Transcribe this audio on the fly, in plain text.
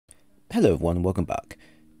Hello everyone, welcome back.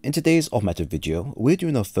 In today's off-meta video, we're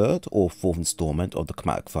doing our third or fourth installment of the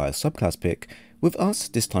Chromatic Fire subclass pick, with us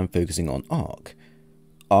this time focusing on Arc.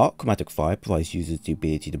 Arc Chromatic Fire provides users the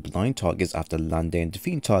ability to blind targets after landing and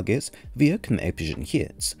defeating targets via kinetic precision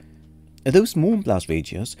hits. Although small in blast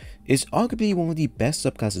radius, it's arguably one of the best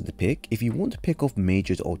subclasses to pick if you want to pick off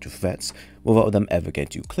major to ultra threats without them ever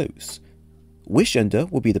getting too close.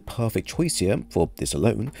 Wishender will be the perfect choice here for this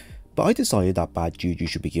alone, but I decided that bad JUJU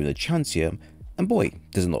should be given a chance here, and boy,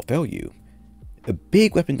 does it not fail you. A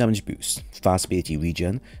big weapon damage boost, fast ability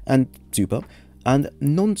regen, and super, and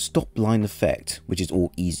non-stop blind effect, which is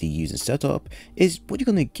all easy to use and set up, is what you're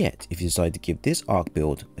going to get if you decide to give this Arc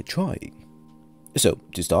build a try. So,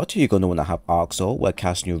 to start, you're going to want to have Arc Soul, where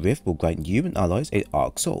casting your Rift will grant you and allies a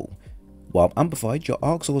Arc Soul, while amplified, your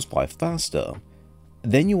Arc Souls fire faster.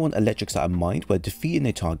 Then you want Electric State of Mind, where defeating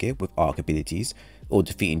a target with Arc abilities or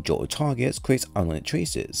defeating JUJU targets creates unlimited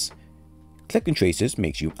traces. Collecting traces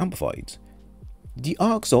makes you amplified. The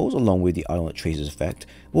Arc Souls, along with the Ionic Traces effect,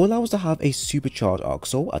 will allow us to have a supercharged Arc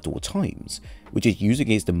Soul at all times, which is used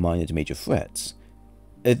against the minor to major threats.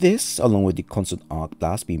 This, along with the constant Arc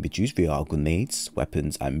Blast being produced via our grenades,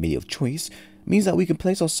 weapons, and melee of choice, means that we can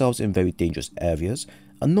place ourselves in very dangerous areas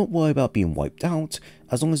and not worry about being wiped out,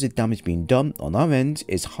 as long as the damage being done on our end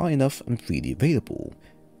is high enough and freely available.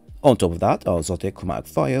 On top of that, our exotic Chromatic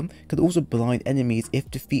Fire can also blind enemies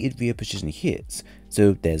if defeated via precision hits,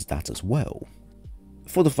 so there's that as well.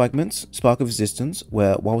 For the Fragments, Spark of Resistance,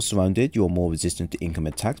 where while surrounded you are more resistant to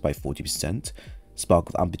incoming attacks by 40%, Spark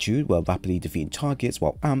of Amplitude, where rapidly defeating targets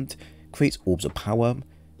while amped creates Orbs of Power,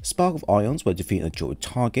 Spark of Ions, where defeating a JUJU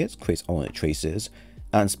target creates Ionic Traces,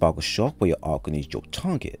 and Spark of Shock, where your Arc grenades JUJU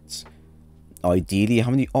targets. Ideally,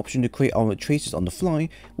 having the option to create Ionic Traces on the fly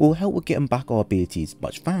will help with getting back our abilities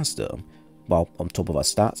much faster, while on top of our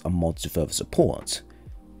stats and mods to further support.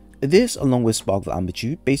 This, along with Spark of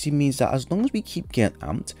Amplitude, basically means that as long as we keep getting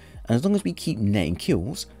amped, and as long as we keep netting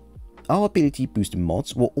kills, our ability boosting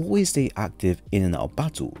mods will always stay active in and out of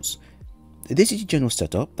battles. This is the general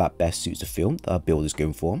setup that best suits the film that our build is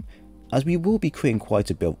going for, as we will be creating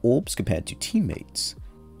quite a bit of orbs compared to teammates.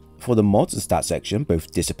 For the mods and stat section,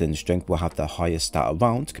 both Discipline and Strength will have the highest stat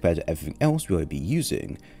around compared to everything else we will be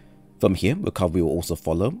using. From here, Recovery will also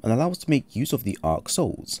follow and allow us to make use of the Arc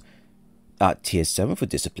Souls. At tier 7 for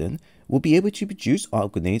Discipline, we'll be able to produce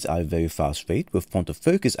Arc Grenades at a very fast rate with Front of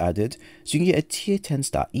Focus added, so you can get a tier 10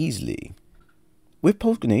 stat easily. With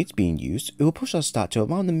Pulse Grenades being used, it will push our stat to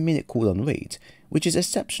around a minute cooldown rate, which is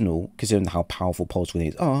exceptional considering how powerful Pulse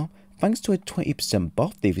Grenades are, thanks to a 20%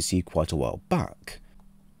 buff they received quite a while back.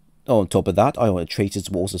 On top of that, Ionic Traces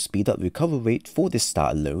will also speed up the recovery rate for this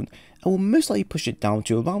stat alone, and will most likely push it down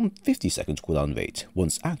to around 50 seconds cooldown rate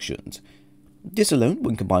once actioned. This alone,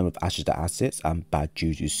 when combined with Ashes to Assets and Bad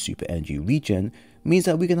JUJU's super energy regen, means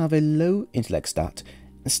that we can have a low intellect stat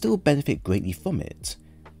and still benefit greatly from it.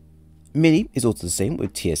 Melee is also the same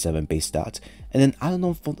with tier 7 base stat, and then add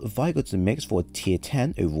on Font of Vigor to the mix for a tier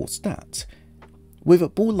 10 overall stat.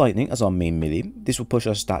 With Ball Lightning as our main melee, this will push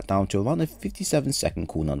our stat down to around a 57 second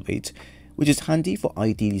cooldown rate, which is handy for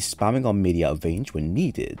ideally spamming our melee out of range when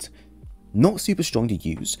needed. Not super strong to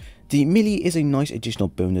use, the melee is a nice additional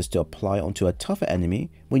bonus to apply onto a tougher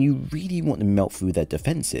enemy when you really want to melt through their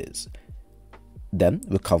defenses. Then,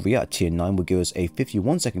 Recovery at tier 9 will give us a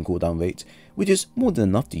 51 second cooldown rate, which is more than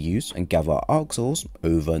enough to use and gather our Arc Souls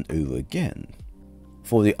over and over again.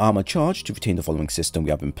 For the Armor Charge, to retain the following system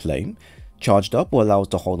we have in play. Charged Up will allow us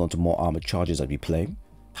to hold on to more armor charges as we play.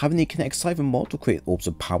 Having the Kinetic Siphon mod will create Orbs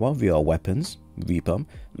of Power via our weapons, Reaper,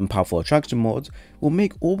 and Powerful Attraction mod will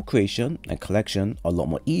make orb creation and collection a lot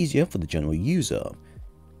more easier for the general user.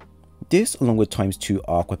 This, along with ×2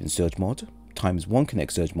 Arc Weapon Surge mod, ×1 Kinetic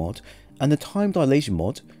Surge mod, and the Time Dilation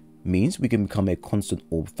mod, means we can become a constant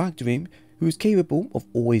orb factory who is capable of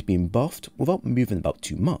always being buffed without moving about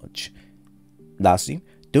too much. Lastly,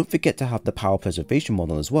 don't forget to have the Power Preservation mod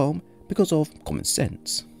on as well, because of common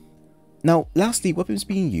sense. Now, lastly, weapons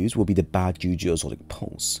being used will be the Bad JUJU Exotic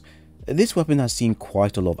Pulse. This weapon has seen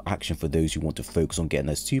quite a lot of action for those who want to focus on getting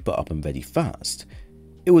their super up and ready fast.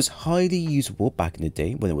 It was highly usable back in the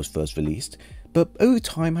day when it was first released, but over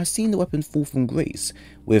time has seen the weapon fall from grace,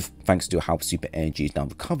 with thanks to how super energy is now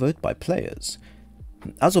recovered by players.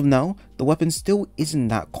 As of now, the weapon still isn't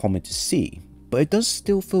that common to see, but it does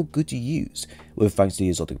still feel good to use, with thanks to the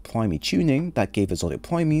Exotic Primary tuning that gave Exotic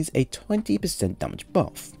Primaries a 20% damage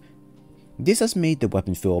buff. This has made the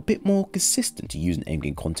weapon feel a bit more consistent to use in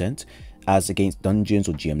endgame content, as against dungeons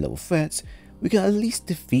or GM level threats, we can at least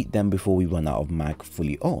defeat them before we run out of mag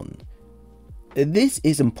fully on. This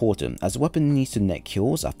is important as the weapon needs to net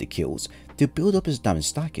kills after kills to build up its damage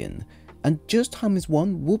stacking, and just time is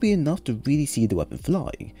 1 will be enough to really see the weapon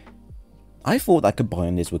fly. I thought that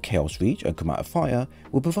combining this with Chaos Reach and Chromatic Fire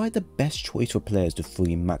will provide the best choice for players to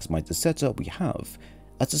fully maximize the setup we have,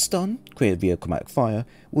 as the stun created via Chromatic Fire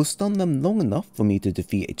will stun them long enough for me to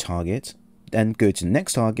defeat a target, then go to the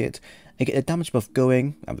next target and get the damage buff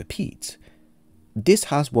going and repeat. This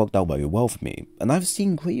has worked out very well for me, and I've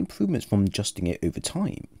seen great improvements from adjusting it over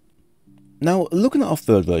time. Now, looking at our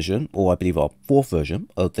 3rd version, or I believe our 4th version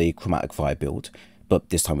of the Chromatic Fire build, but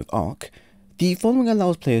this time with Arc, the following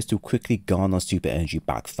allows players to quickly garner super energy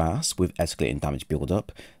back fast with escalating damage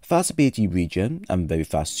build-up, fast ability regen, and very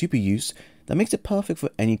fast super use that makes it perfect for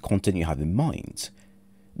any content you have in mind.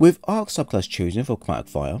 With Arc subclass chosen for Chromatic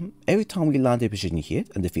Fire, every time we land a precision hit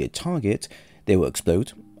and defeat a target, they will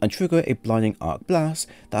explode and trigger a blinding arc blast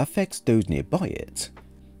that affects those nearby it.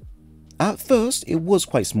 At first, it was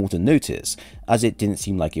quite small to notice, as it didn't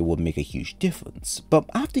seem like it would make a huge difference, but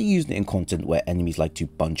after using it in content where enemies like to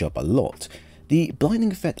bunch up a lot, the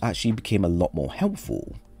blinding effect actually became a lot more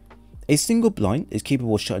helpful. A single blind is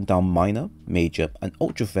capable of shutting down minor, major, and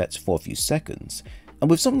ultra threats for a few seconds, and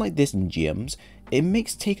with something like this in GMs, it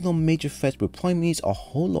makes taking on major threats with primaries a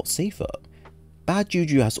whole lot safer. Bad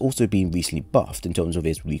JUJU has also been recently buffed in terms of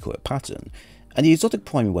its recoil pattern, and the exotic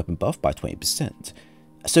primary weapon buff by 20%,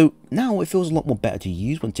 so now it feels a lot more better to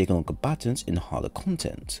use when taking on combatants in harder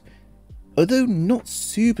content. Although not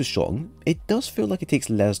super strong, it does feel like it takes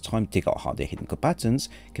less time to take out harder hitting combatants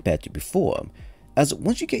compared to before, as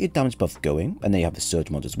once you get your damage buff going, and then you have the surge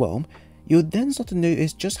mod as well, you'll then start to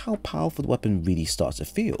notice just how powerful the weapon really starts to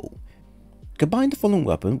feel. Combine the following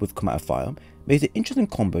weapon with Chromatic Fire makes an interesting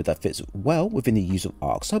combo that fits well within the use of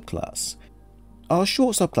Arc subclass. Our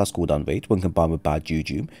short subclass cooldown rate when combined with Bad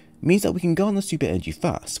JUJU means that we can garner super energy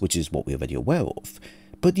fast, which is what we're already aware of,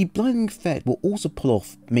 but the blinding effect will also pull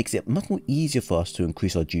off makes it much more easier for us to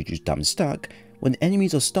increase our JUJU's damage stack when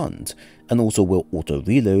enemies are stunned, and also will auto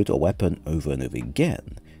reload our weapon over and over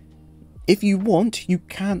again. If you want, you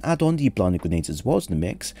can add on the blinding grenades as well to the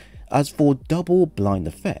mix, as for double blind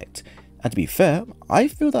effect, and to be fair, I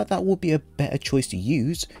feel that that would be a better choice to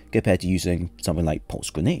use compared to using something like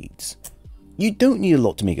pulse grenades. You don't need a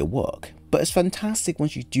lot to make it work, but it's fantastic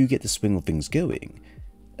once you do get the swing of things going.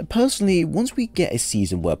 Personally, once we get a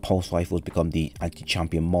season where pulse rifles become the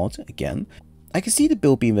anti-champion mod again, I can see the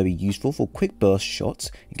build being very useful for quick burst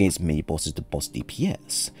shots against mini bosses to boss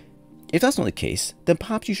DPS. If that's not the case, then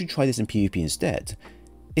perhaps you should try this in PvP instead.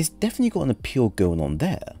 It's definitely got an appeal going on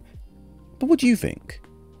there. But what do you think?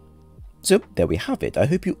 So there we have it. I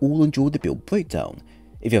hope you all enjoyed the build breakdown.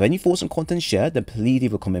 If you have any thoughts on content shared, then please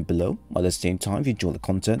leave a comment below. At the same time, if you enjoy the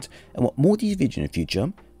content and want more of these videos in the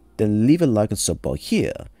future, then leave a like and sub bar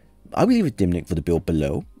here. I will leave a dim link for the build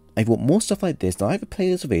below, and if you want more stuff like this, then I have a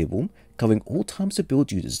playlist available covering all types of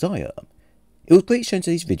builds you desire. It was great sharing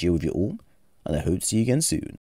today's video with you all, and I hope to see you again soon.